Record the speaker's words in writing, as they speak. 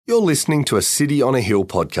You're listening to a City on a Hill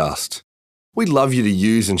podcast. We'd love you to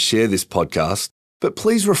use and share this podcast, but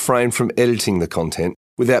please refrain from editing the content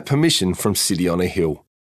without permission from City on a Hill.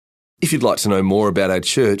 If you'd like to know more about our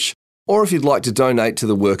church, or if you'd like to donate to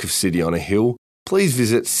the work of City on a Hill, please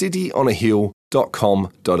visit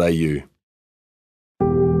cityonahill.com.au.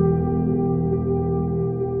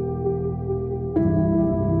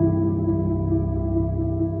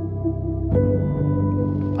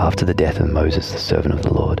 After the death of Moses, the servant of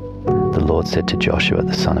the Lord said to Joshua,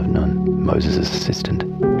 the son of Nun, Moses' assistant,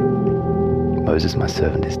 "Moses, my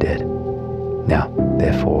servant, is dead. Now,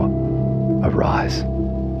 therefore, arise.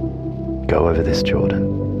 Go over this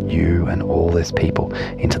Jordan, you and all this people,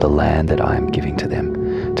 into the land that I am giving to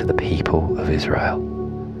them, to the people of Israel.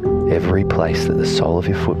 Every place that the sole of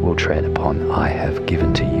your foot will tread upon, I have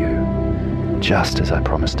given to you, just as I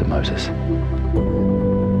promised to Moses.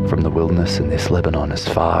 From the wilderness in this Lebanon, as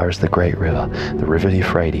far as the great river, the river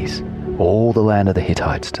Euphrates, all the land of the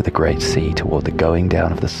Hittites to the great sea toward the going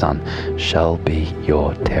down of the sun shall be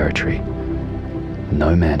your territory.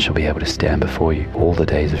 No man shall be able to stand before you all the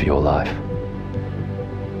days of your life.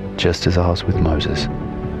 Just as I was with Moses,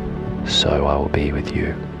 so I will be with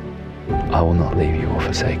you. I will not leave you or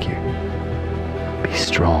forsake you. Be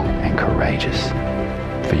strong and courageous,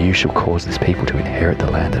 for you shall cause this people to inherit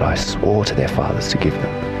the land that I swore to their fathers to give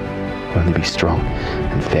them. Only be strong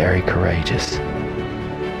and very courageous,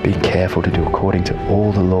 being careful to do according to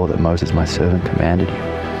all the law that Moses my servant commanded you.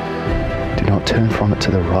 Do not turn from it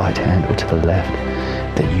to the right hand or to the left,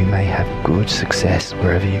 that you may have good success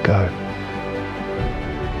wherever you go.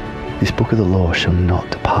 This book of the law shall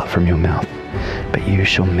not depart from your mouth, but you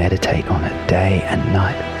shall meditate on it day and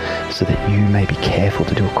night, so that you may be careful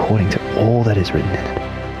to do according to all that is written in it.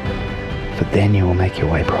 For then you will make your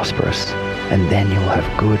way prosperous, and then you will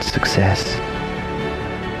have good success.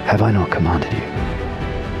 Have I not commanded you?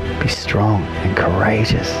 Be strong and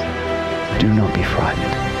courageous. Do not be frightened,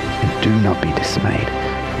 and do not be dismayed,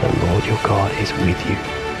 for the Lord your God is with you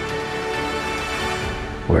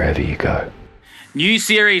wherever you go. New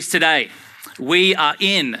series today. We are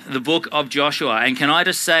in the book of Joshua, and can I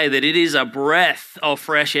just say that it is a breath of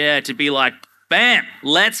fresh air to be like, bam,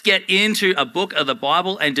 let's get into a book of the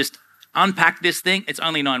Bible and just unpack this thing. It's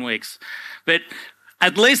only 9 weeks. But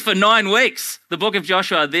at least for 9 weeks, the book of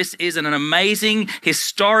Joshua, this is an amazing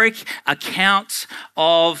historic account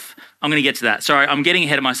of, I'm going to get to that. Sorry, I'm getting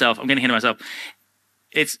ahead of myself.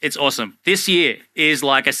 It's awesome. This year is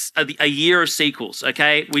like a year of sequels,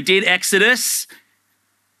 okay? We did Exodus.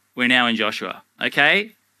 We're now in Joshua,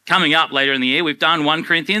 okay? Coming up later in the year, we've done 1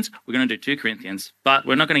 Corinthians. We're going to do 2 Corinthians, but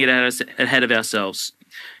we're not going to get ahead of ourselves.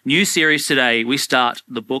 New series today, we start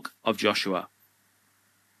the book of Joshua.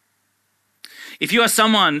 If you are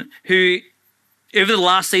someone who, over the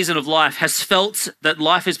last season of life, has felt that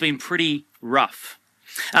life has been pretty rough,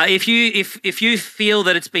 if you feel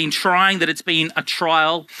that it's been trying, that it's been a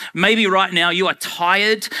trial, maybe right now you are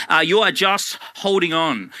tired, you are just holding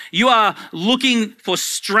on, you are looking for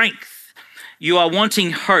strength, you are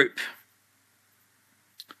wanting hope,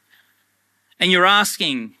 and you're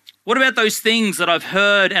asking, what about those things that I've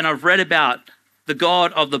heard and I've read about the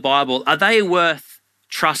God of the Bible? Are they worth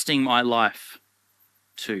trusting my life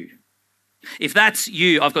to? If that's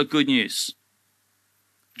you, I've got good news.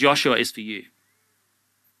 Joshua is for you.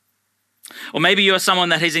 Or maybe you're someone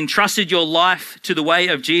that has entrusted your life to the way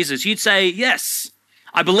of Jesus. You'd say, yes,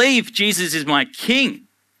 I believe Jesus is my King.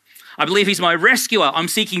 I believe he's my rescuer. I'm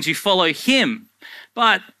seeking to follow him.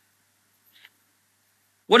 But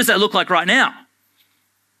what does that look like right now?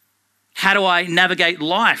 How do I navigate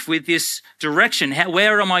life with this direction?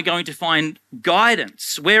 Where am I going to find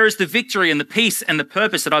guidance? Where is the victory and the peace and the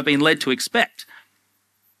purpose that I've been led to expect?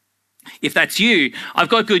 If that's you, I've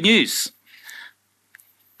got good news.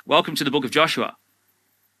 Welcome to the book of Joshua.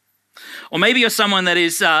 Or maybe you're someone that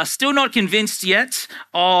is still not convinced yet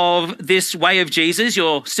of this way of Jesus.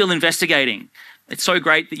 You're still investigating. It's so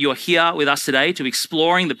great that you're here with us today to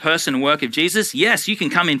exploring the person and work of Jesus. Yes, you can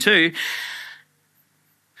come in too.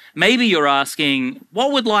 Maybe you're asking,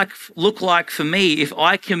 what would life look like for me if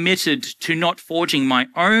I committed to not forging my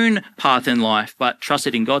own path in life, but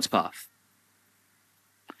trusted in God's path?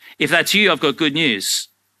 If that's you, I've got good news.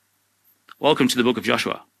 Welcome to the book of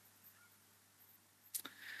Joshua.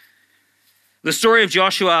 The story of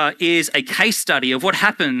Joshua is a case study of what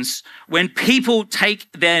happens when people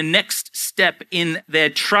take their next step in their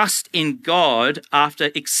trust in God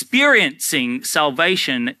after experiencing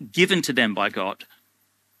salvation given to them by God.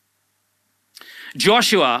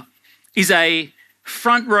 Joshua is a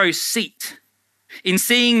front row seat in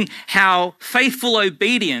seeing how faithful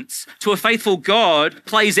obedience to a faithful God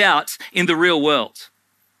plays out in the real world.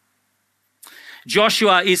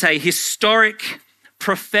 Joshua is a historic,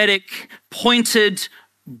 prophetic, pointed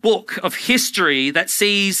book of history that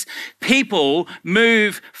sees people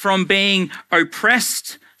move from being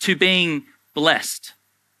oppressed to being blessed.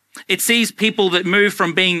 It sees people that move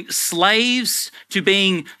from being slaves to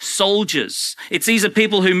being soldiers. It sees a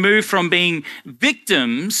people who move from being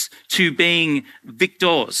victims to being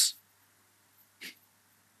victors.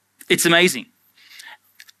 It's amazing.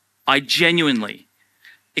 I genuinely,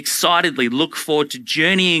 excitedly look forward to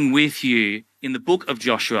journeying with you in the book of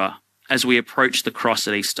Joshua as we approach the cross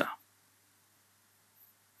at Easter.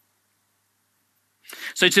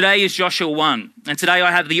 So today is Joshua 1, and today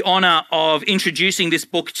I have the honor of introducing this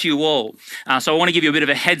book to you all. So I want to give you a bit of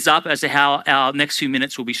a heads up as to how our next few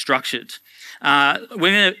minutes will be structured. Our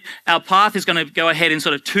path is going to go ahead in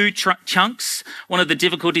sort of two chunks. One of the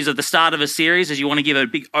difficulties at the start of a series is you want to give a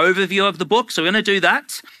big overview of the book. So we're going to do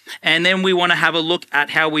that. And then we want to have a look at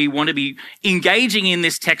how we want to be engaging in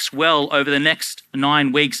this text well over the next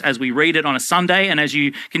 9 weeks as we read it on a Sunday and as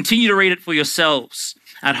you continue to read it for yourselves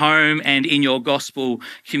at home and in your gospel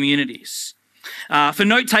communities. For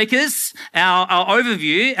note takers, our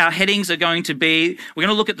overview, our headings are going to be, we're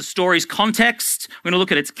going to look at the story's context, we're going to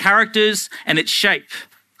look at its characters and its shape.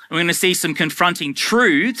 We're going to see some confronting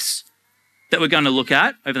truths that we're going to look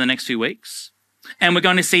at over the next few weeks. And we're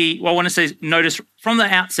going to see, notice from the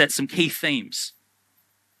outset some key themes.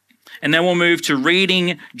 And then we'll move to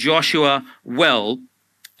reading Joshua well,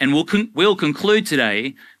 and we'll conclude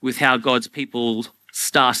today with how God's people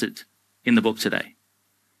started in the book today.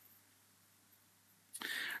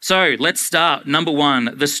 So let's start. Number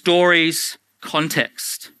 1, the story's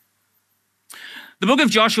context. The book of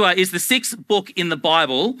Joshua is the 6th book in the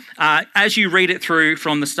Bible as you read it through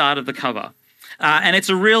from the start of the cover. And it's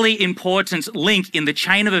a really important link in the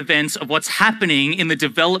chain of events of what's happening in the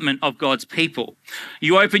development of God's people.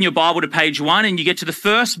 You open your Bible to page 1 and you get to the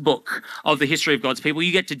first book of the history of God's people.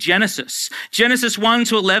 You get to Genesis. Genesis 1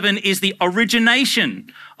 to 11 is the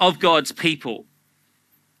origination of God's people.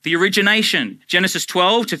 The origination. Genesis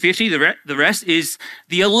 12 to 50, the rest is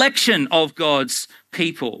the election of God's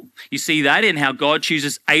people. You see that in how God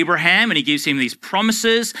chooses Abraham and he gives him these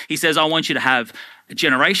promises. He says, I want you to have a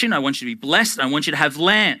generation. I want you to be blessed. I want you to have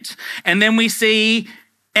land. And then we see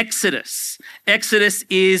Exodus. Exodus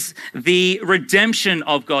is the redemption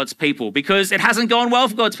of God's people because it hasn't gone well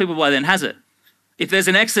for God's people by then, has it? If there's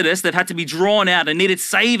an Exodus, they've had to be drawn out and needed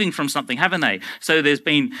saving from something, haven't they? So there's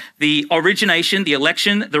been the origination, the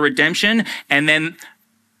election, the redemption, and then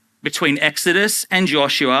between Exodus and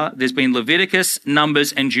Joshua, there's been Leviticus,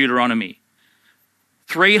 Numbers, and Deuteronomy.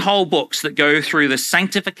 3 whole books that go through the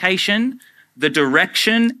sanctification, the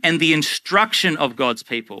direction, and the instruction of God's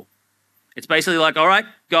people. It's basically like, all right,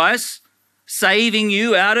 guys, saving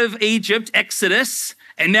you out of Egypt, Exodus,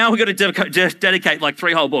 and now we've got to dedicate like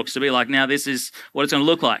 3 whole books to be like, now this is what it's going to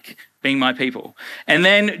look like, being my people. And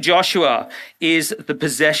then Joshua is the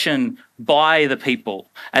possession by the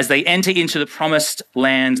people as they enter into the promised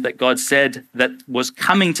land that God said that was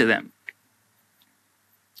coming to them.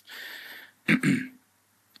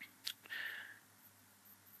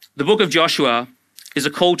 The book of Joshua is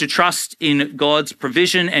a call to trust in God's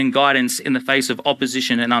provision and guidance in the face of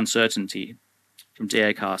opposition and uncertainty, from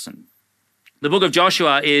D.A. Carson. The book of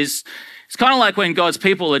Joshua it's kind of like when God's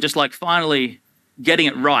people are just like finally getting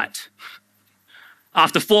it right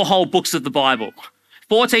after 4 whole books of the Bible.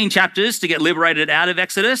 14 chapters to get liberated out of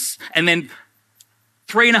Exodus, and then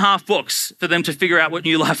 3.5 books for them to figure out what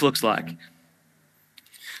new life looks like.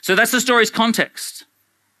 So that's the story's context.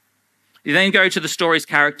 You then go to the story's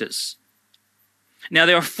characters. Now,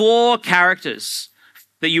 there are 4 characters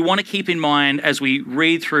that you want to keep in mind as we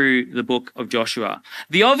read through the book of Joshua.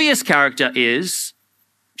 The obvious character is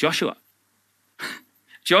Joshua.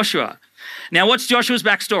 Joshua. Now, what's Joshua's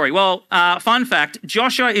backstory? Well, fun fact,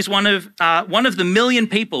 Joshua is one of the million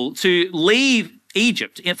people to leave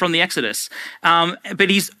Egypt from the Exodus. But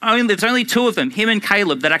there's only 2 of them, him and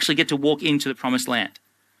Caleb, that actually get to walk into the promised land.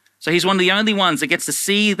 So he's one of the only ones that gets to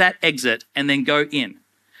see that exit and then go in.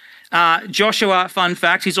 Joshua, fun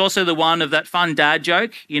fact, he's also the one of that fun dad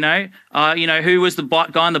joke, who was the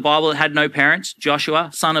guy in the Bible that had no parents? Joshua,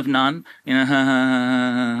 son of none.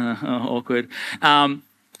 Awkward.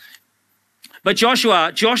 But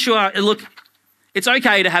Joshua, look, it's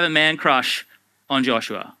okay to have a man crush on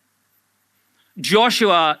Joshua.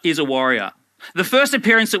 Joshua is a warrior. The first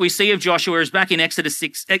appearance that we see of Joshua is back in Exodus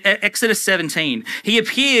 17. He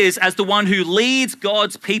appears as the one who leads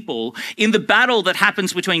God's people in the battle that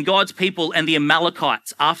happens between God's people and the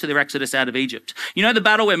Amalekites after their exodus out of Egypt. You know the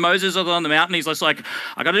battle where Moses is on the mountain, he's just like,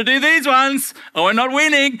 I got to do these ones, or we're not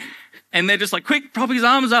winning. And they're just like, quick, prop his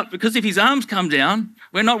arms up, because if his arms come down,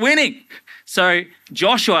 we're not winning. So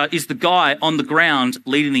Joshua is the guy on the ground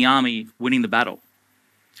leading the army, winning the battle.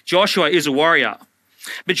 Joshua is a warrior.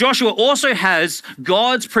 But Joshua also has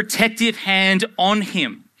God's protective hand on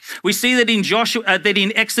him. We see that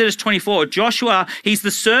in Exodus 24, Joshua, he's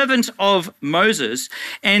the servant of Moses,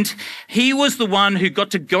 and he was the one who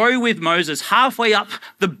got to go with Moses halfway up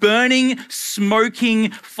the burning,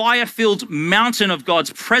 smoking, fire-filled mountain of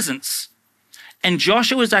God's presence. And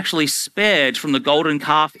Joshua was actually spared from the golden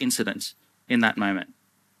calf incident in that moment.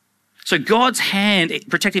 So God's hand,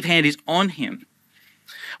 protective hand, is on him.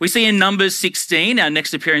 We see in Numbers 16, our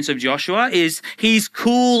next appearance of Joshua, is he's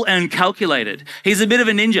cool and calculated. He's a bit of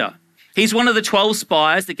a ninja. He's one of the 12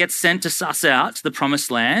 spies that gets sent to suss out the promised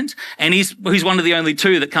land. And he's one of the only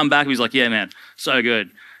 2 that come back. He's like, yeah, man, so good.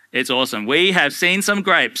 It's awesome. We have seen some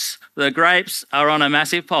grapes. The grapes are on a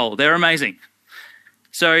massive pole. They're amazing.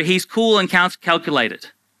 So he's cool and calculated.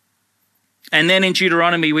 And then in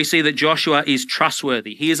Deuteronomy, we see that Joshua is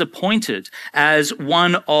trustworthy. He is appointed as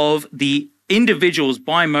one of the individuals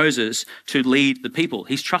by Moses to lead the people.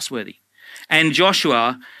 He's trustworthy. And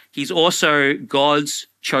Joshua, he's also God's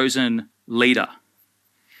chosen leader.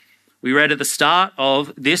 We read at the start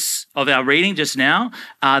of our reading just now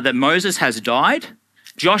that Moses has died.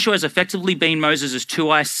 Joshua has effectively been Moses'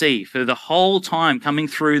 2IC for the whole time coming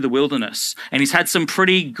through the wilderness. And he's had some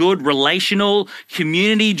pretty good relational,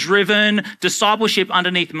 community-driven discipleship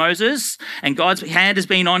underneath Moses. And God's hand has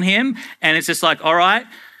been on him. And it's just like, all right,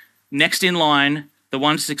 next in line, the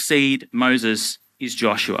one to succeed Moses is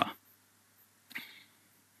Joshua.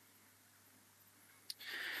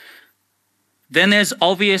 Then there's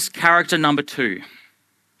obvious character number 2.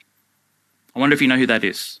 I wonder if you know who that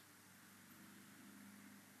is.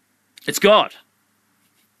 It's God.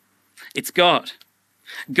 It's God.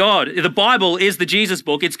 God, the Bible is the Jesus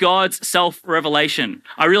book. It's God's self-revelation.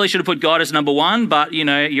 I really should have put God as number 1, but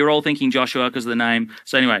you're all thinking Joshua because of the name.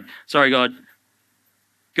 So anyway, sorry, God.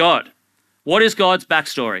 God. What is God's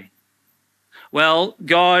backstory? Well,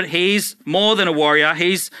 God, he's more than a warrior.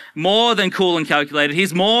 He's more than cool and calculated.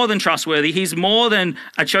 He's more than trustworthy. He's more than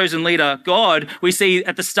a chosen leader. God, we see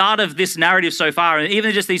at the start of this narrative so far, and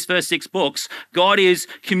even just these first 6 books, God is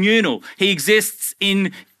communal. He exists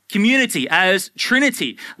in community as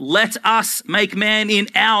Trinity. Let us make man in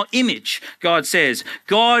our image, God says.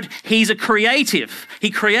 God, he's a creative. He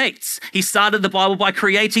creates. He started the Bible by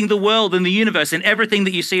creating the world and the universe and everything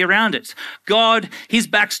that you see around it. God, his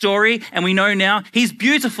backstory, and we know now, he's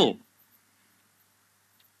beautiful.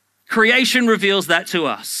 Creation reveals that to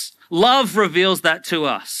us. Love reveals that to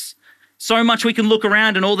us. So much we can look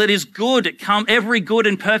around and all that is good, every good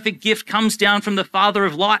and perfect gift comes down from the Father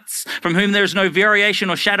of lights, from whom there is no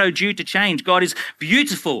variation or shadow due to change. God is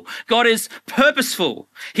beautiful. God is purposeful.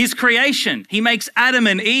 His creation, he makes Adam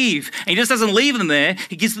and Eve, and he just doesn't leave them there.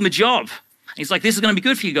 He gives them a job. He's like, this is going to be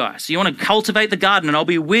good for you guys. So you want to cultivate the garden and I'll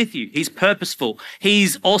be with you. He's purposeful.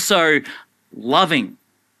 He's also loving.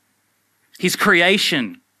 His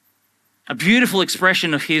creation, a beautiful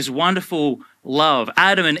expression of his wonderful love.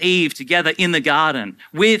 Adam and Eve together in the garden,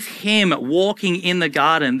 with him walking in the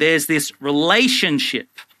garden. There's this relationship.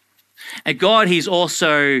 And God, he's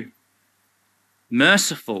also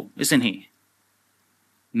merciful, isn't he?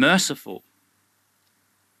 Merciful.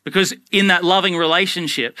 Because in that loving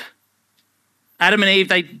relationship, Adam and Eve,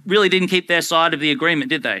 they really didn't keep their side of the agreement,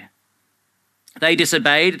 did they? They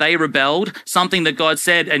disobeyed, they rebelled, something that God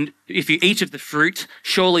said, and if you eat of the fruit,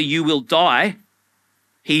 surely you will die.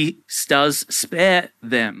 He does spare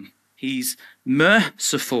them. He's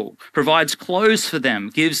merciful, provides clothes for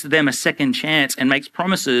them, gives them a second chance, and makes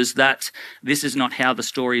promises that this is not how the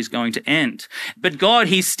story is going to end. But God,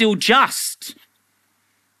 he's still just.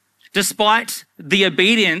 Despite the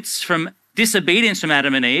disobedience from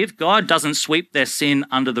Adam and Eve, God doesn't sweep their sin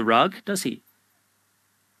under the rug, does he?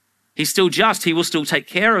 He's still just. He will still take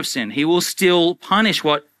care of sin. He will still punish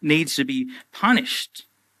what needs to be punished.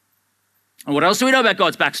 And what else do we know about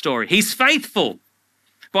God's backstory? He's faithful.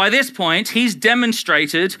 By this point, he's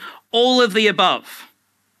demonstrated all of the above.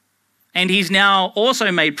 And he's now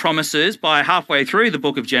also made promises by halfway through the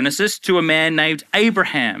book of Genesis to a man named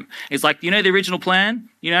Abraham. It's like, the original plan?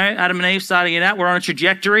 Adam and Eve starting it out. We're on a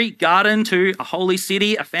trajectory, garden to a holy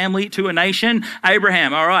city, a family to a nation.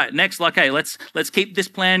 Abraham, all right, next, let's keep this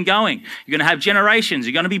plan going. You're going to have generations.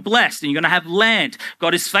 You're going to be blessed and you're going to have land.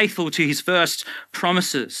 God is faithful to his first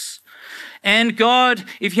promises. And God,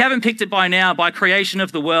 if you haven't picked it by now, by creation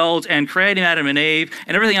of the world and creating Adam and Eve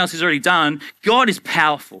and everything else he's already done, God is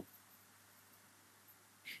powerful.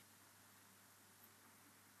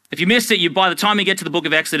 If you missed it, by the time you get to the book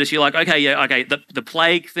of Exodus, you're like, okay, the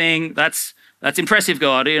plague thing, that's impressive,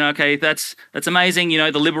 God. Okay, that's amazing.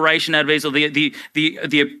 The liberation out of Israel, the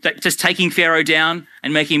just taking Pharaoh down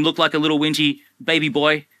and making him look like a little whingy baby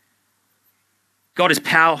boy. God is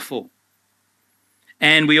powerful.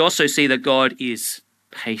 And we also see that God is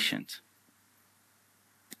patient.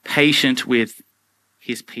 Patient with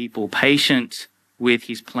his people, patient with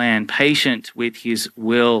his plan, patient with his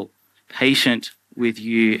will, patient with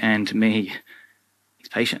you and me. He's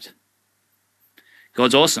patient.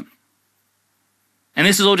 God's awesome. And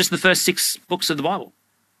this is all just the first 6 books of the Bible.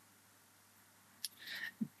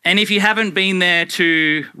 And if you haven't been there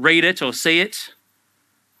to read it or see it,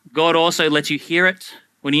 God also lets you hear it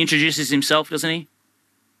when he introduces himself, doesn't he?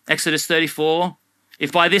 Exodus 34.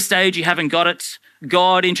 If by this stage you haven't got it,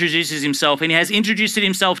 God introduces himself, and he has introduced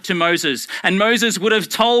himself to Moses. And Moses would have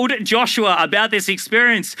told Joshua about this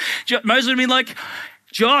experience. Moses would have been like,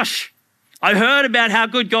 Josh, I heard about how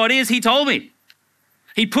good God is. He told me.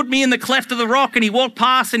 He put me in the cleft of the rock, and he walked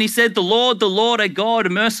past and he said, the Lord, a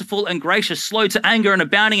God, merciful and gracious, slow to anger and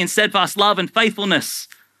abounding in steadfast love and faithfulness,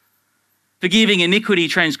 forgiving iniquity,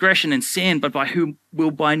 transgression and sin, but who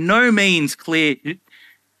will by no means clear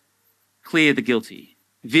the guilty,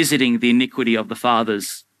 visiting the iniquity of the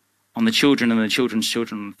fathers on the children and the children's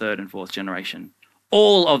children on the 3rd and 4th generation.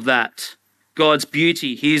 All of that, God's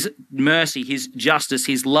beauty, his mercy, his justice,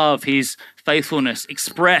 his love, his faithfulness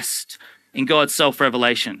expressed in God's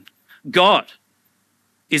self-revelation. God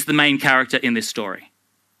is the main character in this story.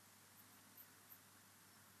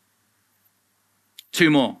 2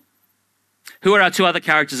 more. Who are our 2 other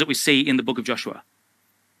characters that we see in the book of Joshua?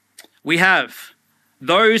 We have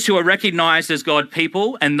those who are recognized as God's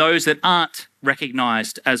people and those that aren't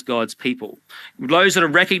recognized as God's people. Those that are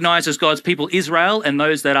recognized as God's people, Israel, and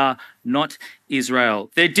those that are not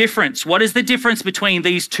Israel. Their difference. What is the difference between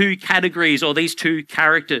these 2 categories or these 2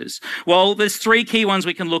 characters? Well, there's 3 key ones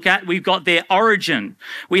we can look at. We've got their origin.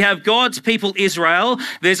 We have God's people, Israel.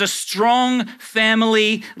 There's a strong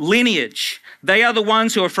family lineage. They are the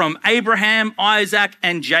ones who are from Abraham, Isaac,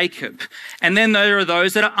 and Jacob. And then there are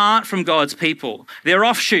those that aren't from God's people. They're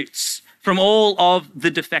offshoots from all of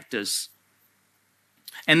the defectors.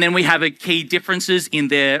 And then we have key differences in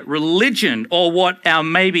their religion, or what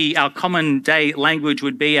maybe our common day language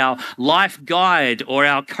would be our life guide or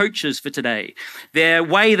our coaches for today. Their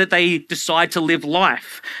way that they decide to live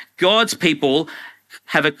life. God's people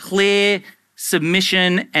have a clear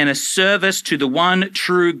submission and a service to the one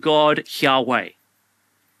true God, Yahweh.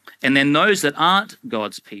 And then those that aren't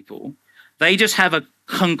God's people, they just have a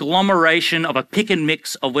conglomeration of a pick and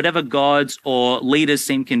mix of whatever gods or leaders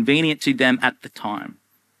seem convenient to them at the time.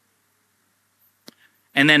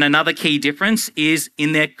 And then another key difference is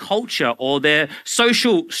in their culture or their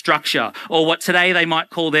social structure, or what today they might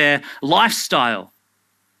call their lifestyle.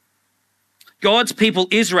 God's people,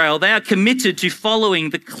 Israel, they are committed to following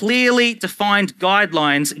the clearly defined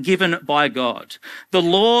guidelines given by God. The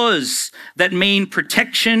laws that mean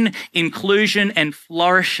protection, inclusion, and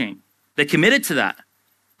flourishing. They're committed to that.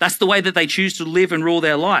 That's the way that they choose to live and rule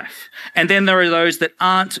their life. And then there are those that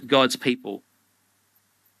aren't God's people.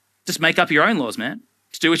 Just make up your own laws, man.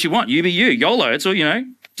 Just do what you want. You be you. YOLO. It's all,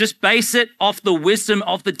 Just base it off the wisdom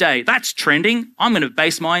of the day. That's trending. I'm going to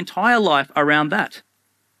base my entire life around that.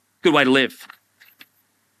 Good way to live.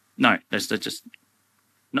 No, that's just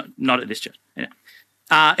not at this church.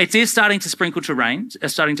 Yeah. It is starting to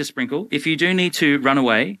sprinkle. If you do need to run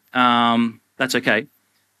away, that's okay.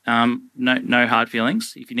 No hard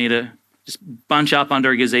feelings. If you need to just bunch up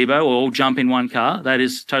under a gazebo or all jump in one car, that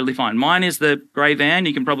is totally fine. Mine is the grey van.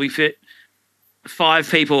 You can probably fit 5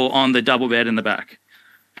 people on the double bed in the back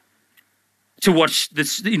to watch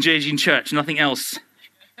this engaging church, nothing else.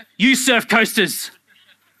 You surf coasters.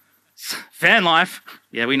 Van life.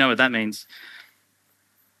 Yeah, we know what that means.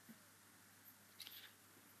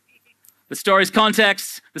 The story's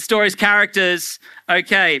context, the story's characters.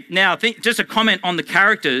 Okay, now just a comment on the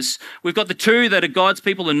characters. We've got the 2 that are God's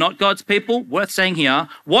people and not God's people. Worth saying here,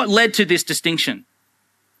 what led to this distinction?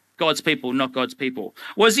 God's people, not God's people.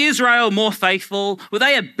 Was Israel more faithful? Were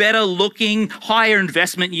they a better looking, higher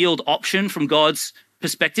investment yield option from God's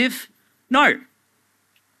perspective? No.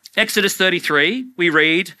 Exodus 33, we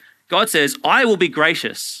read, God says, I will be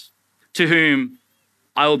gracious to whom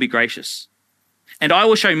I will be gracious, and I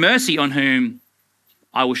will show mercy on whom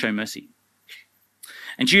I will show mercy.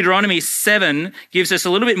 And Deuteronomy 7 gives us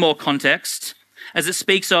a little bit more context as it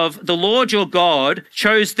speaks of the Lord your God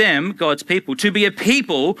chose them, God's people, to be a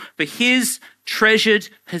people for his treasured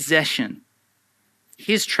possession.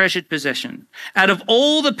 his treasured possession out of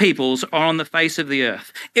all the peoples on the face of the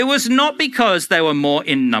earth. It was not because they were more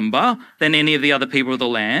in number than any of the other people of the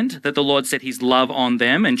land that the Lord set his love on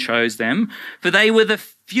them and chose them, for they were the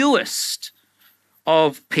fewest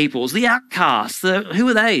of peoples, the outcasts. Who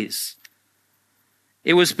are these?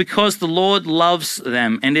 It was because the Lord loves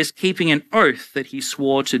them and is keeping an oath that he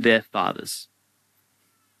swore to their fathers.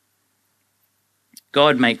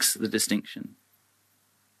 God makes the distinction.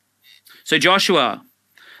 So Joshua,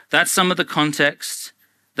 that's some of the context.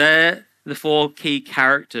 They're the four key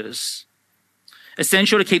characters.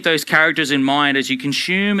 Essential to keep those characters in mind as you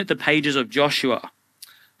consume the pages of Joshua,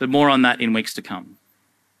 but more on that in weeks to come.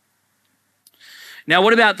 Now,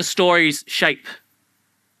 what about the story's shape?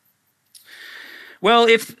 Well,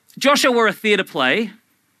 if Joshua were a theatre play,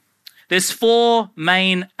 there's four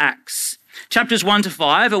main acts. Chapters 1 to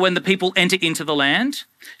 5 are when the people enter into the land.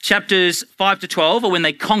 Chapters 5 to 12 are when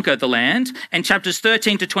they conquer the land. And chapters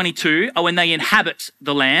 13 to 22 are when they inhabit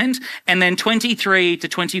the land. And then 23 to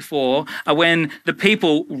 24 are when the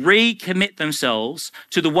people recommit themselves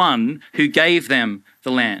to the one who gave them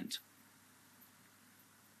the land.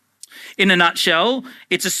 In a nutshell,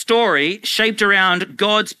 it's a story shaped around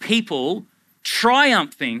God's people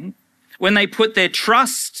triumphing when they put their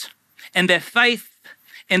trust and their faith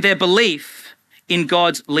and their belief in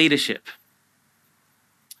God's leadership.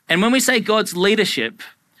 And when we say God's leadership,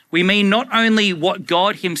 we mean not only what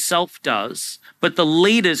God himself does, but the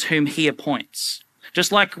leaders whom he appoints.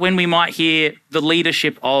 Just like when we might hear the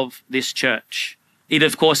leadership of this church. It,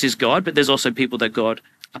 of course, is God, but there's also people that God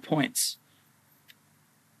appoints.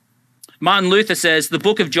 Martin Luther says the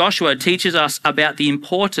book of Joshua teaches us about the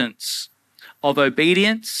importance of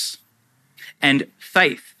obedience and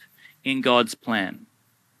faith in God's plan.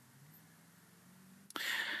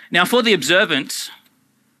 Now, for the observant,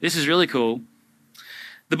 this is really cool.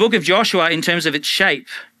 The book of Joshua, in terms of its shape,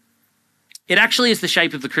 it actually is the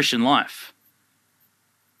shape of the Christian life.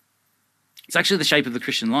 It's actually the shape of the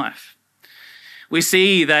Christian life. We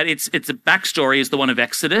see that its backstory is the one of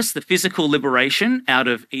Exodus, the physical liberation out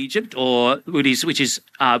of Egypt, which is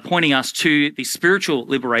pointing us to the spiritual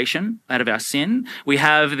liberation out of our sin. We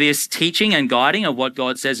have this teaching and guiding of what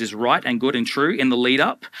God says is right and good and true in the lead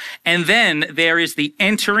up. And then there is the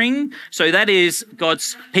entering. So that is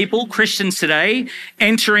God's people, Christians today,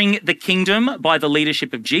 entering the kingdom by the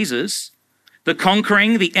leadership of Jesus, the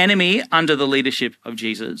conquering the enemy under the leadership of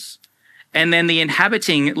Jesus, and then the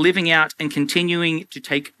inhabiting, living out and continuing to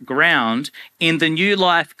take ground in the new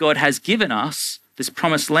life God has given us, this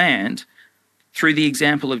promised land, through the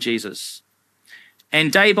example of Jesus.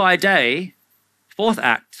 And day by day, fourth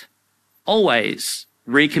act, always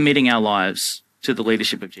recommitting our lives to the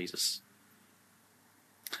leadership of Jesus.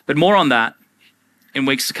 But more on that in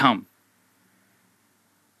weeks to come.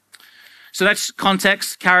 So that's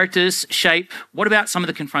context, characters, shape. What about some of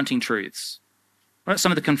the confronting truths? What are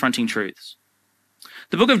some of the confronting truths?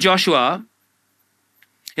 The book of Joshua,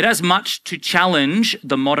 it has much to challenge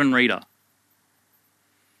the modern reader.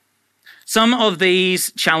 Some of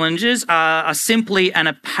these challenges are simply an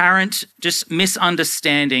apparent just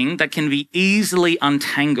misunderstanding that can be easily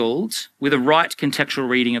untangled with a right contextual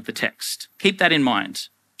reading of the text. Keep that in mind.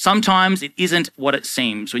 Sometimes it isn't what it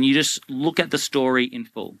seems when you just look at the story in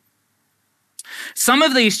full. Some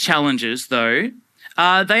of these challenges, though,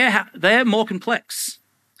 they are more complex,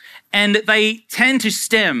 and they tend to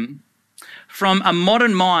stem from a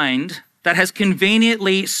modern mind that has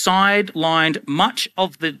conveniently sidelined much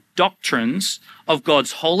of the doctrines of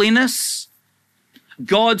God's holiness,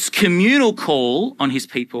 God's communal call on his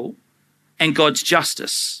people, and God's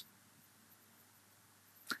justice.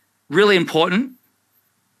 Really important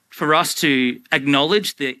for us to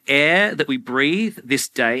acknowledge the air that we breathe this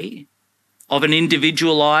day of an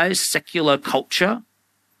individualized secular culture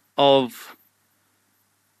of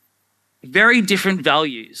very different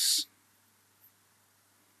values.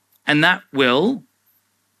 And that will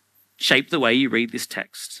shape the way you read this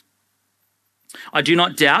text. I do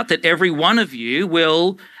not doubt that every one of you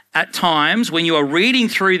will, at times, when you are reading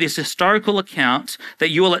through this historical account, that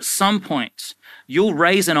you will at some point, you'll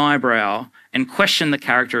raise an eyebrow and question the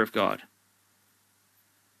character of God.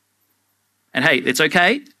 And hey, it's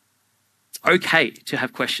okay. It's okay to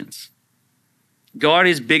have questions. God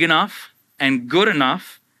is big enough and good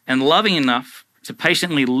enough and loving enough to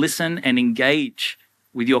patiently listen and engage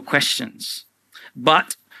with your questions.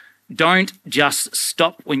 But don't just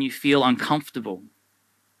stop when you feel uncomfortable.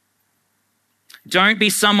 Don't be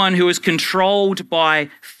someone who is controlled by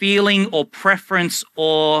feeling or preference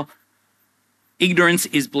or ignorance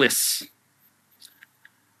is bliss.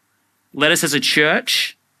 Let us as a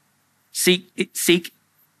church seek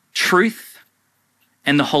truth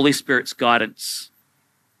and the Holy Spirit's guidance.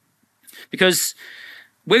 Because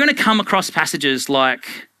we're going to come across passages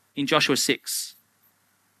like in Joshua 6.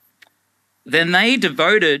 Then they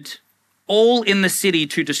devoted all in the city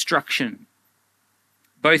to destruction,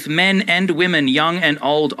 both men and women, young and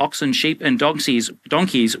old, oxen, sheep, and donkeys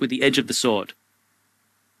with the edge of the sword.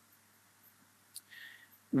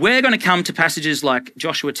 We're going to come to passages like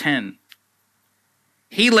Joshua 10.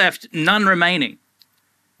 He left none remaining,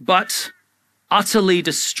 but utterly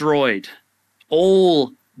destroyed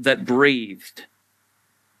all that breathed,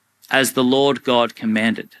 as the Lord God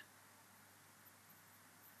commanded.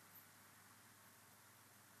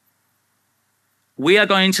 We are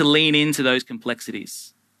going to lean into those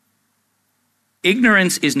complexities.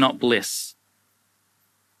 Ignorance is not bliss.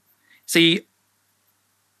 See,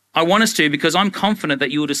 I want us to, because I'm confident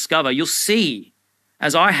that you'll see,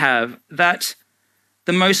 as I have, that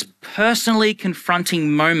the most personally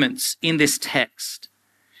confronting moments in this text,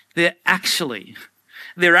 they're actually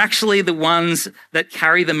the ones that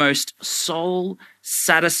carry the most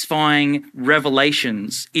soul-satisfying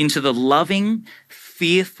revelations into the loving,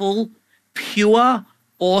 fearful, pure,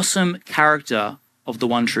 awesome character of the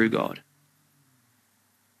one true God.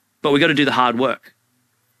 But we've got to do the hard work.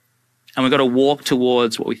 And we've got to walk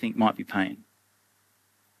towards what we think might be pain.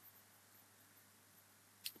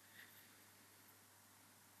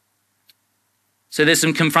 So there's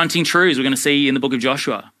some confronting truths we're going to see in the book of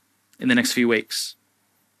Joshua in the next few weeks.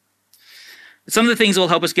 Some of the things that will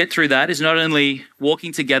help us get through that is not only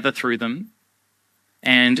walking together through them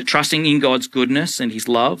and trusting in God's goodness and his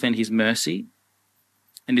love and his mercy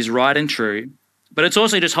and his right and true, but it's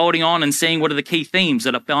also just holding on and seeing what are the key themes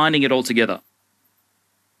that are binding it all together.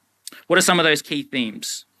 What are some of those key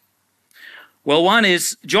themes? Well, one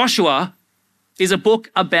is Joshua is a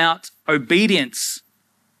book about obedience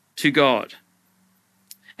to God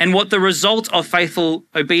and what the result of faithful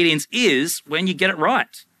obedience is when you get it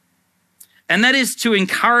right. And that is to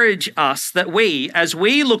encourage us that we, as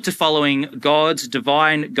we look to following God's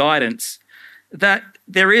divine guidance, that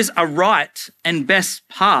there is a right and best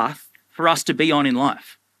path for us to be on in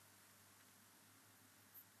life.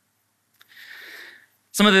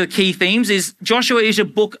 Some of the key themes is Joshua is a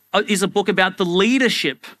book about the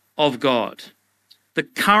leadership of God, the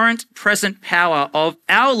current present power of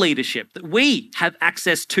our leadership that we have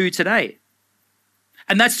access to today.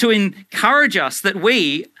 And that's to encourage us that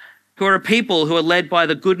we, who are a people who are led by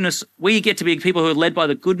the goodness, we get to be people who are led by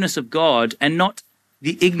the goodness of God and not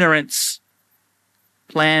the ignorance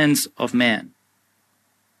plans of man.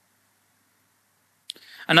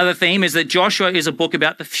 Another theme is that Joshua is a book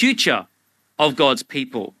about the future of God's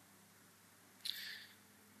people.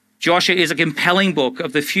 Joshua is a compelling book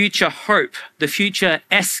of the future hope, the future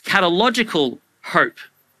eschatological hope,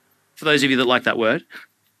 for those of you that like that word,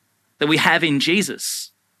 that we have in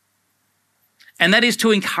Jesus. And that is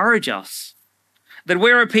to encourage us that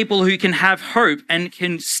we're a people who can have hope and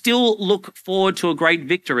can still look forward to a great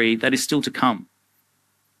victory that is still to come.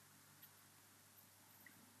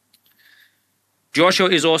 Joshua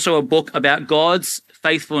is also a book about God's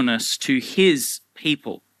faithfulness to his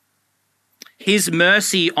people, his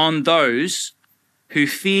mercy on those who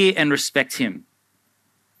fear and respect him,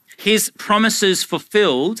 his promises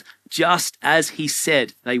fulfilled just as he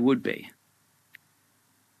said they would be.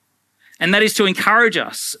 And that is to encourage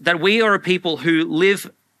us that we are a people who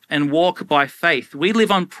live and walk by faith. We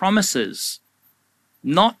live on promises,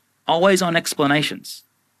 not always on explanations.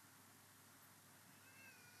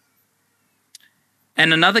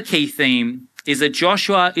 And another key theme is that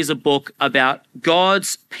Joshua is a book about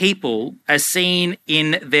God's people as seen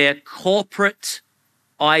in their corporate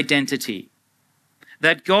identity.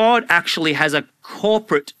 That God actually has a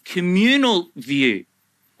corporate, communal view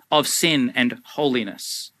of sin and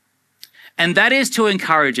holiness. And that is to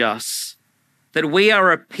encourage us that we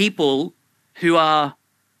are a people who are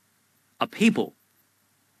a people.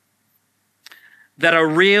 That a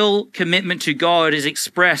real commitment to God is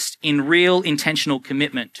expressed in real intentional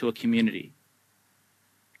commitment to a community.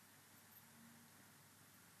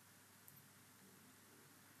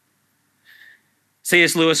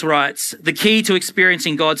 C.S. Lewis writes, "The key to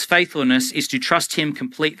experiencing God's faithfulness is to trust him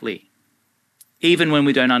completely, even when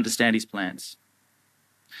we don't understand his plans."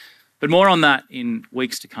 But more on that in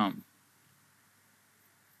weeks to come.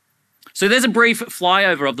 So there's a brief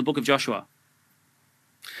flyover of the book of Joshua.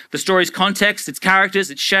 The story's context, its characters,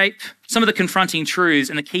 its shape, some of the confronting truths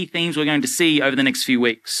and the key themes we're going to see over the next few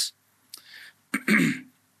weeks.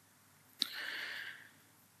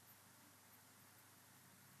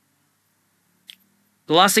 The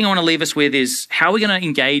last thing I want to leave us with is how are we going to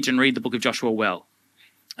engage and read the book of Joshua well?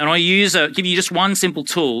 And I'll give you just one simple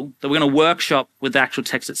tool that we're going to workshop with the actual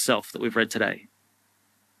text itself that we've read today.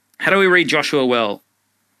 How do we read Joshua well?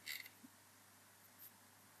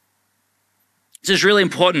 This is really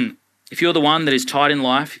important if you're the one that is tight in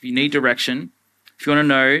life, if you need direction, if you want to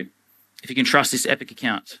know if you can trust this epic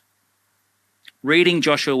account. Reading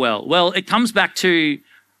Joshua well. Well, it comes back to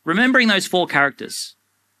remembering those four characters.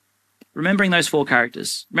 Remembering those four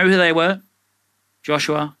characters. Remember who they were?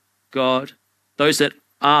 Joshua, God, those that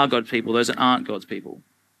are God's people, those that aren't God's people.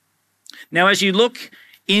 Now, as you look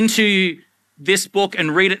into this book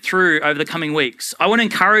and read it through over the coming weeks, I want to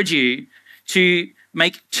encourage you to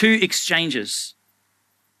make two exchanges.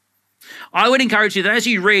 I would encourage you that as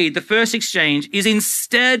you read, the first exchange is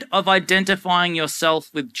instead of identifying yourself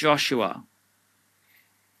with Joshua,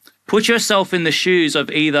 put yourself in the shoes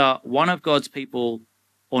of either one of God's people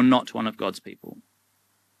or not one of God's people.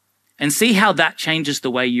 And see how that changes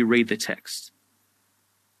the way you read the text.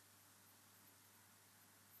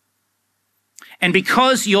 And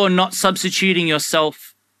because you're not substituting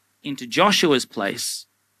yourself into Joshua's place,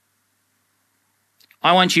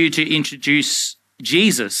 I want you to introduce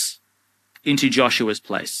Jesus into Joshua's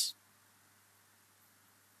place.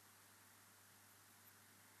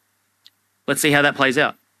 Let's see how that plays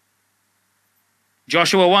out.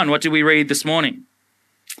 Joshua 1, what did we read this morning?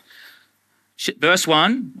 Verse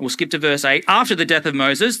 1, we'll skip to verse 8. After the death of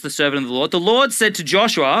Moses, the servant of the Lord said to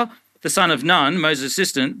Joshua, the son of Nun, Moses'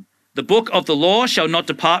 assistant, the book of the law shall not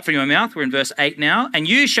depart from your mouth. We're in verse 8 now. And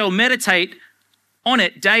you shall meditate on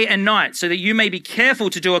it day and night, so that you may be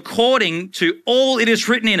careful to do according to all it is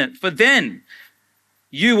written in it. For then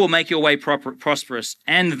you will make your way prosperous,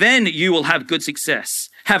 and then you will have good success.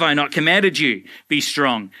 Have I not commanded you? Be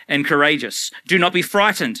strong and courageous. Do not be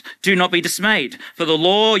frightened. Do not be dismayed. For the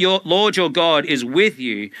Lord your God is with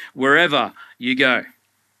you wherever you go.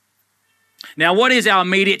 Now, what is our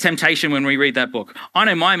immediate temptation when we read that book? I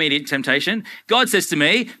know my immediate temptation. God says to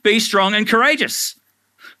me, be strong and courageous.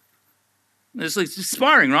 It's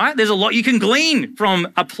inspiring, right? There's a lot you can glean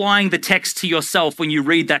from applying the text to yourself when you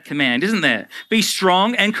read that command, isn't there? Be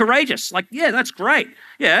strong and courageous. Like, yeah, that's great.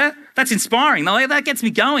 Yeah, that's inspiring. That gets me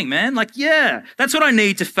going, man. Like, yeah, that's what I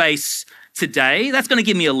need to face today. That's going to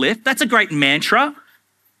give me a lift. That's a great mantra.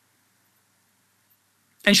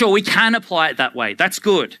 And sure, we can apply it that way. That's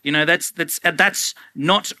good. You know, that's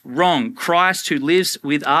not wrong. Christ who lives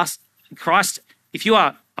with us, Christ, if you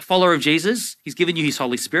are a follower of Jesus, he's given you his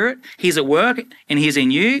Holy Spirit. He's at work and he's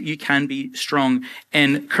in you. You can be strong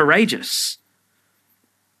and courageous.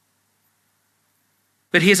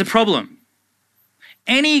 But here's a problem.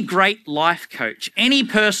 Any great life coach, any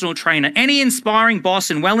personal trainer, any inspiring boss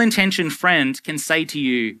and well-intentioned friend can say to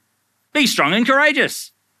you, be strong and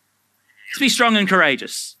courageous. Just be strong and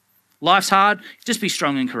courageous. Life's hard, just be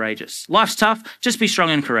strong and courageous. Life's tough, just be strong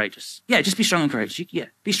and courageous. Yeah, just be strong and courageous. Yeah,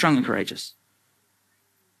 be strong and courageous.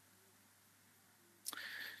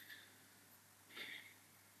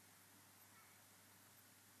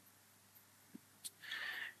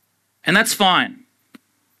 And that's fine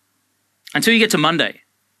until you get to Monday.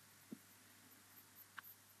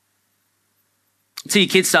 Until your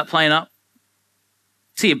kids start playing up.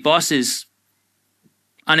 Until your boss is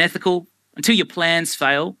unethical. Until your plans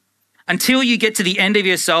fail. Until you get to the end of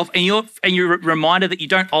yourself and you're reminded that you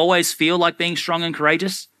don't always feel like being strong and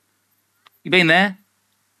courageous. You've been there?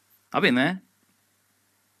 I've been there.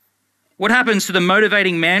 What happens to the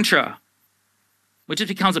motivating mantra? Which just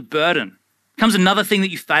becomes a burden. Becomes another thing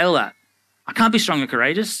that you fail at. I can't be strong and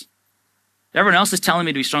courageous. Everyone else is telling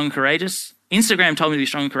me to be strong and courageous. Instagram told me to be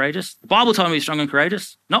strong and courageous. The Bible told me to be strong and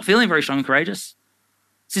courageous. Not feeling very strong and courageous.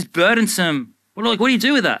 It's this burdensome. What do you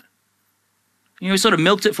do with that? You know, we sort of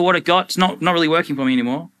milked it for what it got. It's not really working for me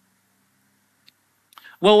anymore.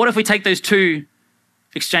 Well, what if we take those two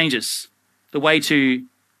exchanges, the way to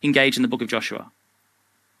engage in the book of Joshua?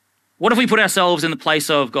 What if we put ourselves in the place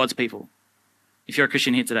of God's people, if you're a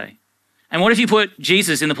Christian here today? And what if you put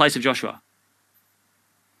Jesus in the place of Joshua?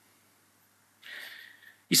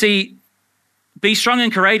 You see, be strong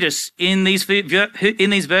and courageous in these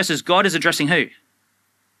verses. God is addressing who?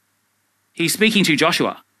 He's speaking to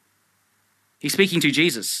Joshua. He's speaking to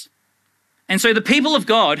Jesus. And so the people of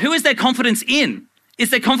God, who is their confidence in?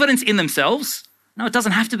 Is their confidence in themselves? No, it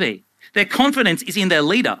doesn't have to be. Their confidence is in their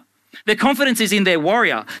leader. Their confidence is in their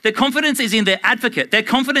warrior. Their confidence is in their advocate. Their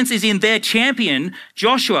confidence is in their champion,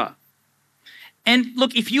 Joshua. And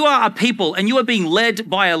look, if you are a people and you are being led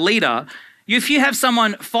by a leader, if you have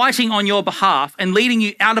someone fighting on your behalf and leading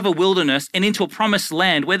you out of a wilderness and into a promised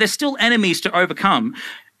land where there's still enemies to overcome,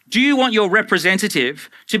 do you want your representative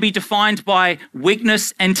to be defined by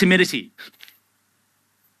weakness and timidity?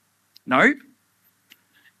 No.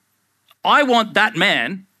 I want that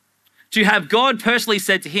man to have God personally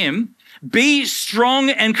said to him, be strong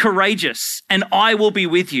and courageous, and I will be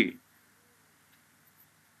with you.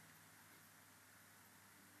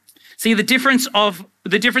 See, the difference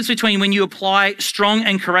between when you apply strong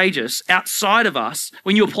and courageous outside of us,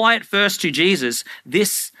 when you apply it first to Jesus,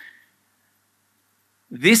 this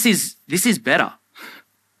is better.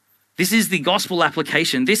 This is the gospel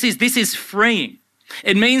application. This is freeing.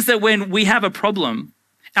 It means that when we have a problem,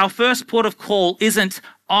 our first port of call isn't,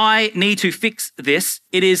 I need to fix this.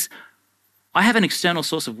 It is, I have an external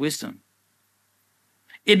source of wisdom.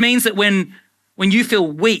 It means that when you feel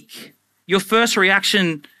weak, your first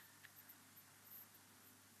reaction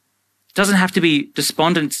doesn't have to be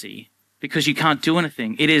despondency because you can't do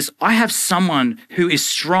anything. It is, I have someone who is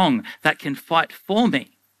strong that can fight for me.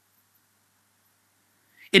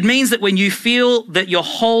 It means that when you feel that your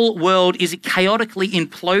whole world is chaotically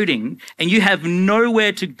imploding and you have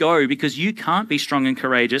nowhere to go because you can't be strong and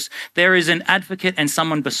courageous, there is an advocate and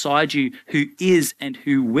someone beside you who is and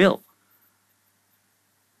who will.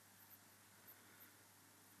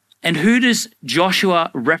 And who does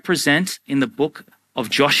Joshua represent in the book of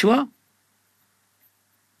Joshua?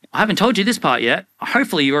 I haven't told you this part yet.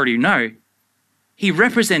 Hopefully you already know. He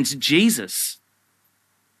represents Jesus.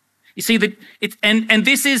 You see, and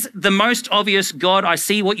this is the most obvious, God, I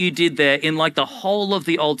see what you did there in like the whole of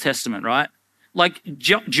the Old Testament, right? Like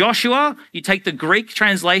Joshua, you take the Greek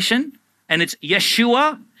translation and it's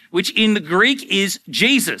Yeshua, which in the Greek is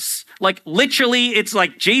Jesus. Like literally it's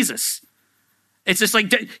like Jesus. It's just like,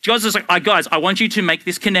 God's just like, guys, I want you to make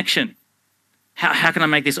this connection. How can I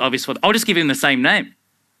make this obvious for them? I'll just give him the same name.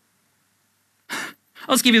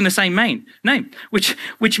 I'll just give him the same name,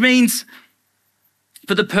 which means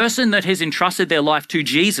for the person that has entrusted their life to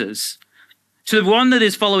Jesus, to the one that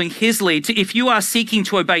is following his lead, if you are seeking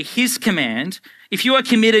to obey his command, if you are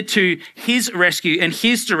committed to his rescue and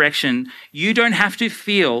his direction, you don't have to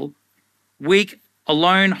feel weak,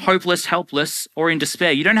 alone, hopeless, helpless, or in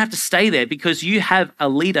despair. You don't have to stay there because you have a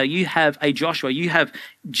leader, you have a Joshua, you have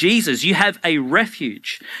Jesus, you have a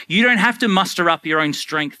refuge. You don't have to muster up your own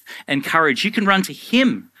strength and courage. You can run to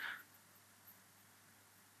him.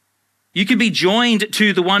 You can be joined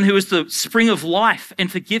to the one who is the spring of life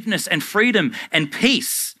and forgiveness and freedom and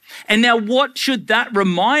peace. And now what should that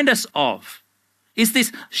remind us of? Is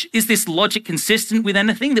this logic consistent with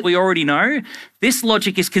anything that we already know? This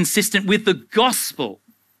logic is consistent with the gospel,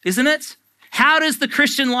 isn't it? How does the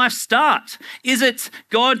Christian life start? Is it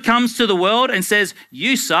God comes to the world and says,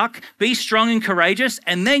 you suck, be strong and courageous,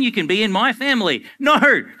 and then you can be in my family?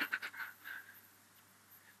 No.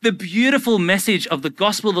 The beautiful message of the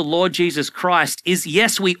gospel of the Lord Jesus Christ is,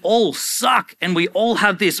 yes, we all suck and we all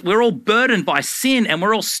have this, we're all burdened by sin and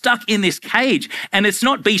we're all stuck in this cage. And it's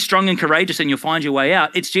not be strong and courageous and you'll find your way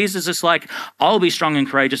out. It's Jesus is like, I'll be strong and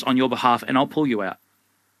courageous on your behalf and I'll pull you out.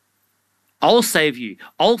 I'll save you.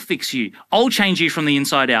 I'll fix you. I'll change you from the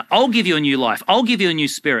inside out. I'll give you a new life. I'll give you a new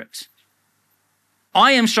spirit.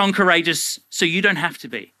 I am strong, courageous, so you don't have to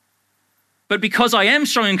be. But because I am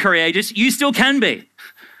strong and courageous, you still can be.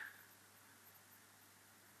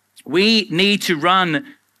 We need to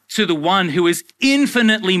run to the one who is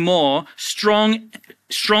infinitely more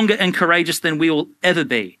stronger and courageous than we will ever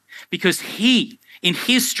be, because he, in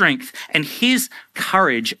his strength and his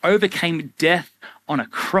courage, overcame death on a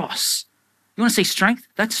cross. You want to see strength?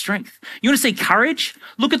 That's strength. You want to see courage?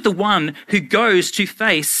 Look at the one who goes to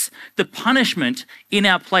face the punishment in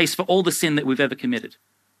our place for all the sin that we've ever committed,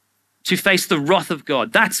 to face the wrath of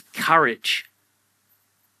God. That's courage.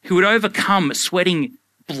 Who would overcome sweating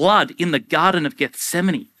blood in the Garden of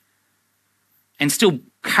Gethsemane and still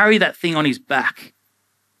carry that thing on his back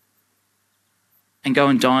and go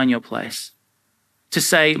and die in your place. To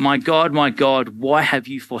say, my God, why have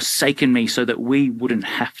you forsaken me so that we wouldn't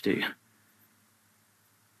have to?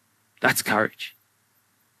 That's courage.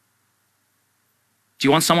 Do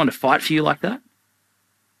you want someone to fight for you like that?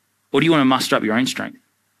 Or do you want to muster up your own strength?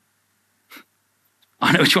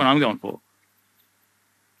 I know which one I'm going for.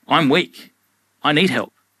 I'm weak. I need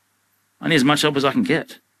help. I need as much help as I can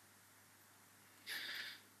get.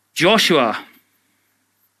 Joshua,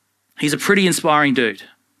 he's a pretty inspiring dude.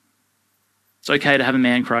 It's okay to have a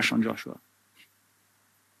man crush on Joshua.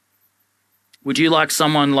 Would you like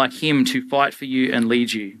someone like him to fight for you and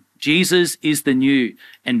lead you? Jesus is the new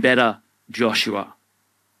and better Joshua.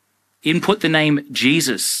 Input the name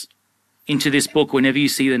Jesus into this book whenever you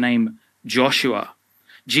see the name Joshua.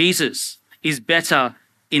 Jesus is better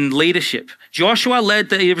in leadership. Joshua led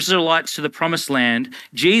the Israelites to the promised land.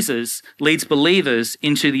 Jesus leads believers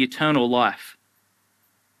into the eternal life.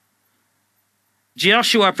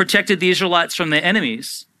 Joshua protected the Israelites from their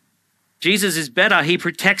enemies. Jesus is better. He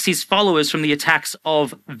protects his followers from the attacks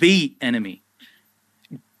of the enemy.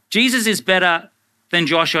 Jesus is better than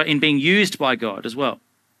Joshua in being used by God as well.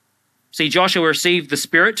 See, Joshua received the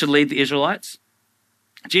Spirit to lead the Israelites.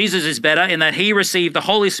 Jesus is better in that he received the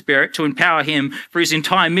Holy Spirit to empower him for his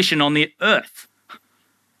entire mission on the earth.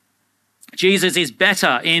 Jesus is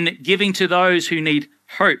better in giving to those who need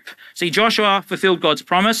hope. See, Joshua fulfilled God's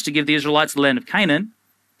promise to give the Israelites the land of Canaan.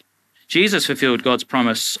 Jesus fulfilled God's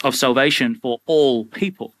promise of salvation for all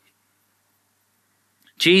people.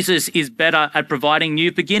 Jesus is better at providing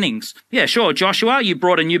new beginnings. Yeah, sure, Joshua, you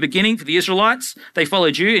brought a new beginning for the Israelites. They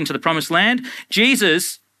followed you into the promised land.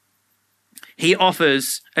 Jesus, he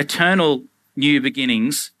offers eternal new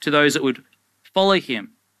beginnings to those that would follow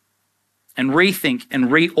him and rethink and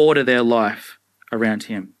reorder their life around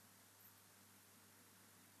him.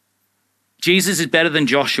 Jesus is better than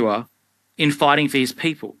Joshua in fighting for his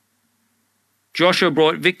people. Joshua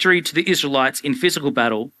brought victory to the Israelites in physical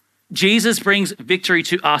battle. Jesus brings victory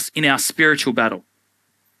to us in our spiritual battle.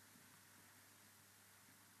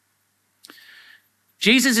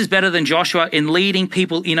 Jesus is better than Joshua in leading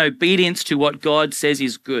people in obedience to what God says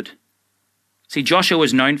is good. See, Joshua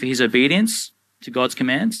was known for his obedience to God's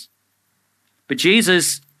commands, but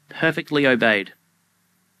Jesus perfectly obeyed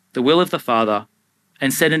the will of the Father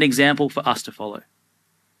and set an example for us to follow.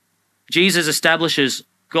 Jesus establishes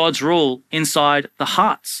God's rule inside the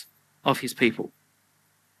hearts of his people.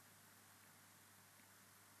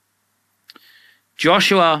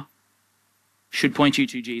 Joshua should point you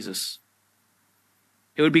to Jesus.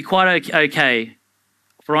 It would be quite okay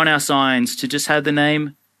for on our signs to just have the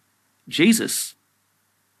name Jesus,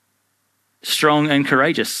 strong and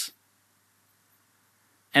courageous.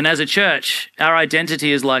 And as a church, our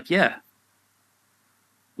identity is like, yeah,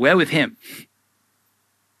 we're with him.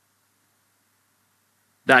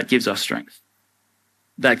 That gives us strength.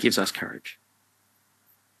 That gives us courage.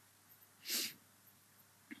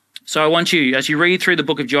 So I want you, as you read through the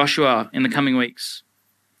book of Joshua in the coming weeks,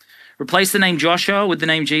 replace the name Joshua with the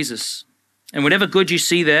name Jesus. And whatever good you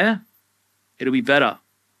see there, it'll be better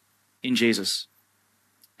in Jesus.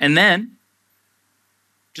 And then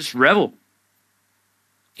just revel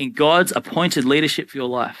in God's appointed leadership for your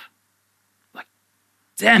life. Like,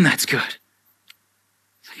 damn, that's good.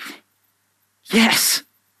 Yes.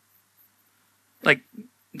 Like,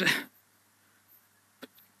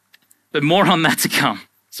 but more on that to come.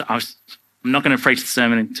 So I'm not going to preach the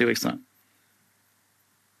sermon in 2 weeks' time.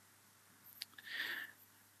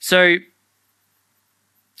 So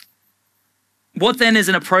what then is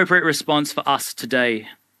an appropriate response for us today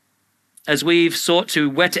as we've sought to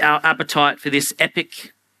whet our appetite for this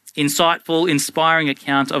epic, insightful, inspiring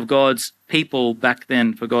account of God's people back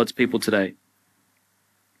then for God's people today?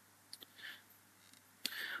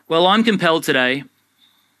 Well, I'm compelled today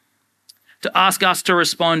to ask us to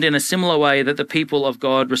respond in a similar way that the people of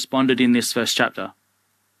God responded in this first chapter.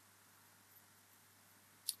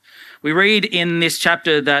 We read in this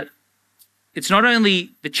chapter that it's not only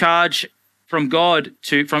the charge from God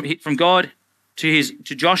to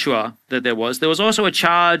Joshua that there was also a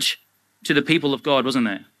charge to the people of God, wasn't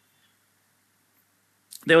there?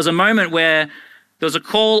 There was a moment where there was a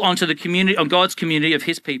call onto the community, on God's community of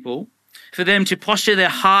his people, for them to posture their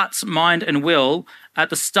hearts, mind, and will at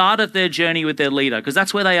the start of their journey with their leader, because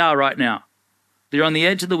that's where they are right now. They're on the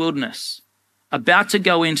edge of the wilderness, about to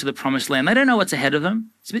go into the promised land. They don't know what's ahead of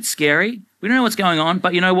them. It's a bit scary. We don't know what's going on,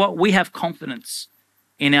 but you know what? We have confidence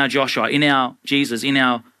in our Joshua, in our Jesus, in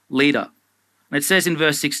our leader. And it says in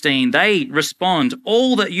verse 16, they respond,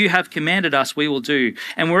 all that you have commanded us, we will do.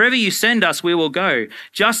 And wherever you send us, we will go.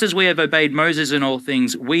 Just as we have obeyed Moses in all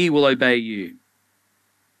things, we will obey you.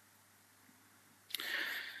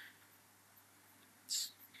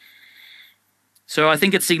 So I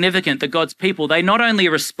think it's significant that God's people, they not only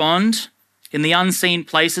respond in the unseen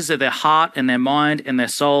places of their heart and their mind and their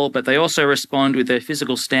soul, but they also respond with their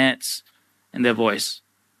physical stance and their voice.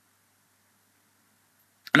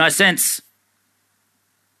 And I sense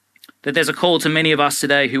that there's a call to many of us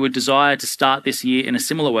today who would desire to start this year in a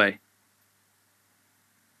similar way,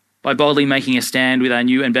 by boldly making a stand with our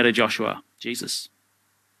new and better Joshua, Jesus.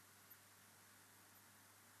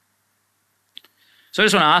 So I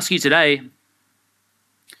just want to ask you today,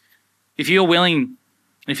 if you're willing,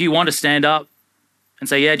 if you want to stand up and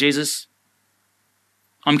say, yeah, Jesus,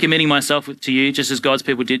 I'm committing myself to you just as God's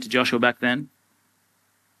people did to Joshua back then.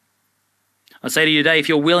 I'd say to you today, if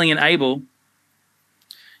you're willing and able,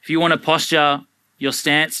 if you want to posture your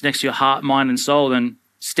stance next to your heart, mind, and soul, then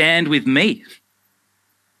stand with me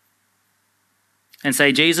and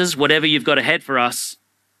say, Jesus, whatever you've got ahead for us,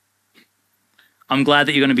 I'm glad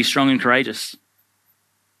that you're going to be strong and courageous.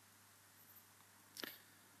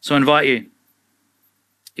 So I invite you,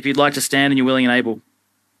 if you'd like to stand and you're willing and able,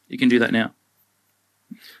 you can do that now.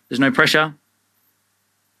 There's no pressure.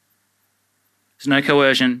 There's no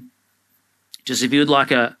coercion. Just if you would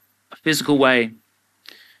like a physical way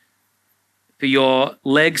for your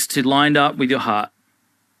legs to line up with your heart,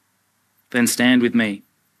 then stand with me.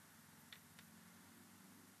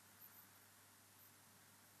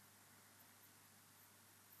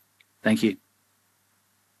 Thank you.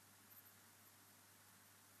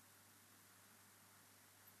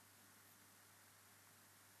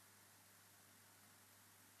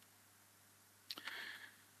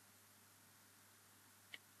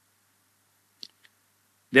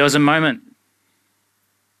 There was a moment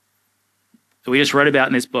that we just read about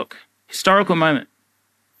in this book, historical moment.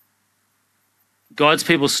 God's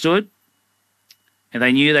people stood, and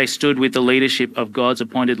they knew they stood with the leadership of God's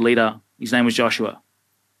appointed leader. His name was Joshua.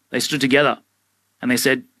 They stood together, and they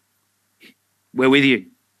said, "We're with you.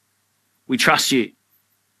 We trust you.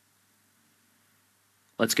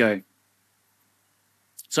 Let's go."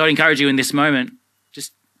 So I'd encourage you in this moment,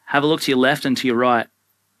 just have a look to your left and to your right,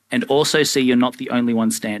 and also see you're not the only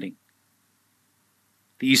one standing.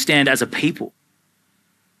 That you stand as a people.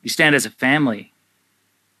 You stand as a family.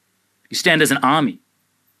 You stand as an army.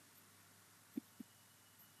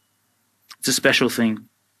 It's a special thing.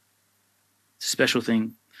 It's a special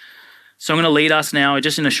thing. So I'm going to lead us now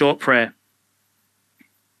just in a short prayer.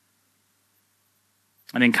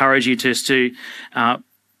 I'd encourage you just to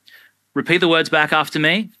repeat the words back after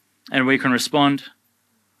me, and we can respond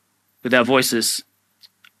with our voices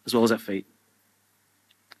as well as our feet.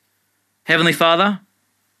 Heavenly Father,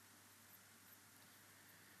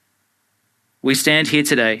 we stand here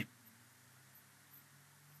today.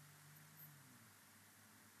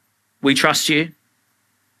 We trust you.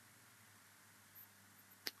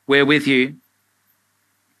 We're with you.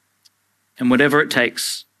 And whatever it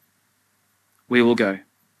takes, we will go.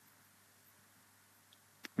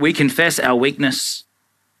 We confess our weakness,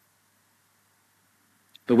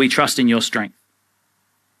 but we trust in your strength.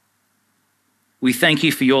 We thank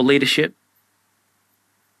you for your leadership.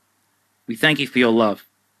 We thank you for your love.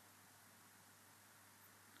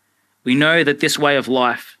 We know that this way of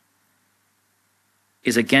life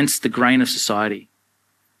is against the grain of society.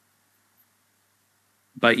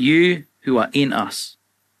 But you who are in us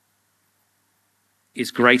is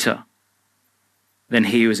greater than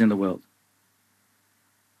he who is in the world.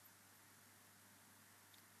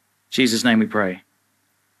 In Jesus' name we pray.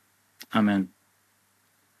 Amen.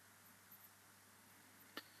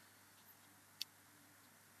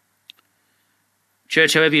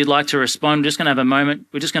 Church, however you'd like to respond, I'm just going to have a moment.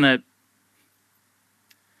 We're just going to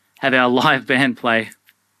have our live band play,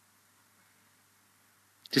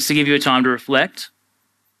 just to give you a time to reflect.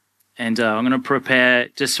 And I'm going to prepare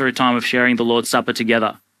just for a time of sharing the Lord's Supper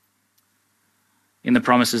together in the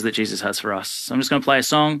promises that Jesus has for us. So I'm just going to play a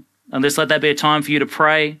song, and just let that be a time for you to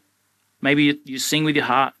pray. Maybe you sing with your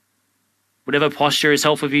heart. Whatever posture is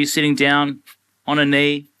helpful for you, sitting down, on a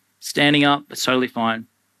knee, standing up, it's totally fine.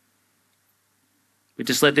 But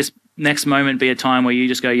just let this next moment be a time where you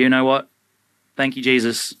just go, you know what? Thank you,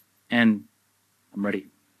 Jesus, and I'm ready.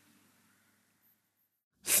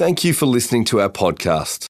 Thank you for listening to our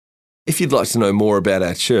podcast. If you'd like to know more about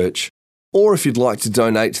our church, or if you'd like to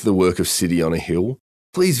donate to the work of City on a Hill,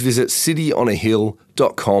 please visit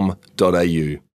cityonahill.com.au.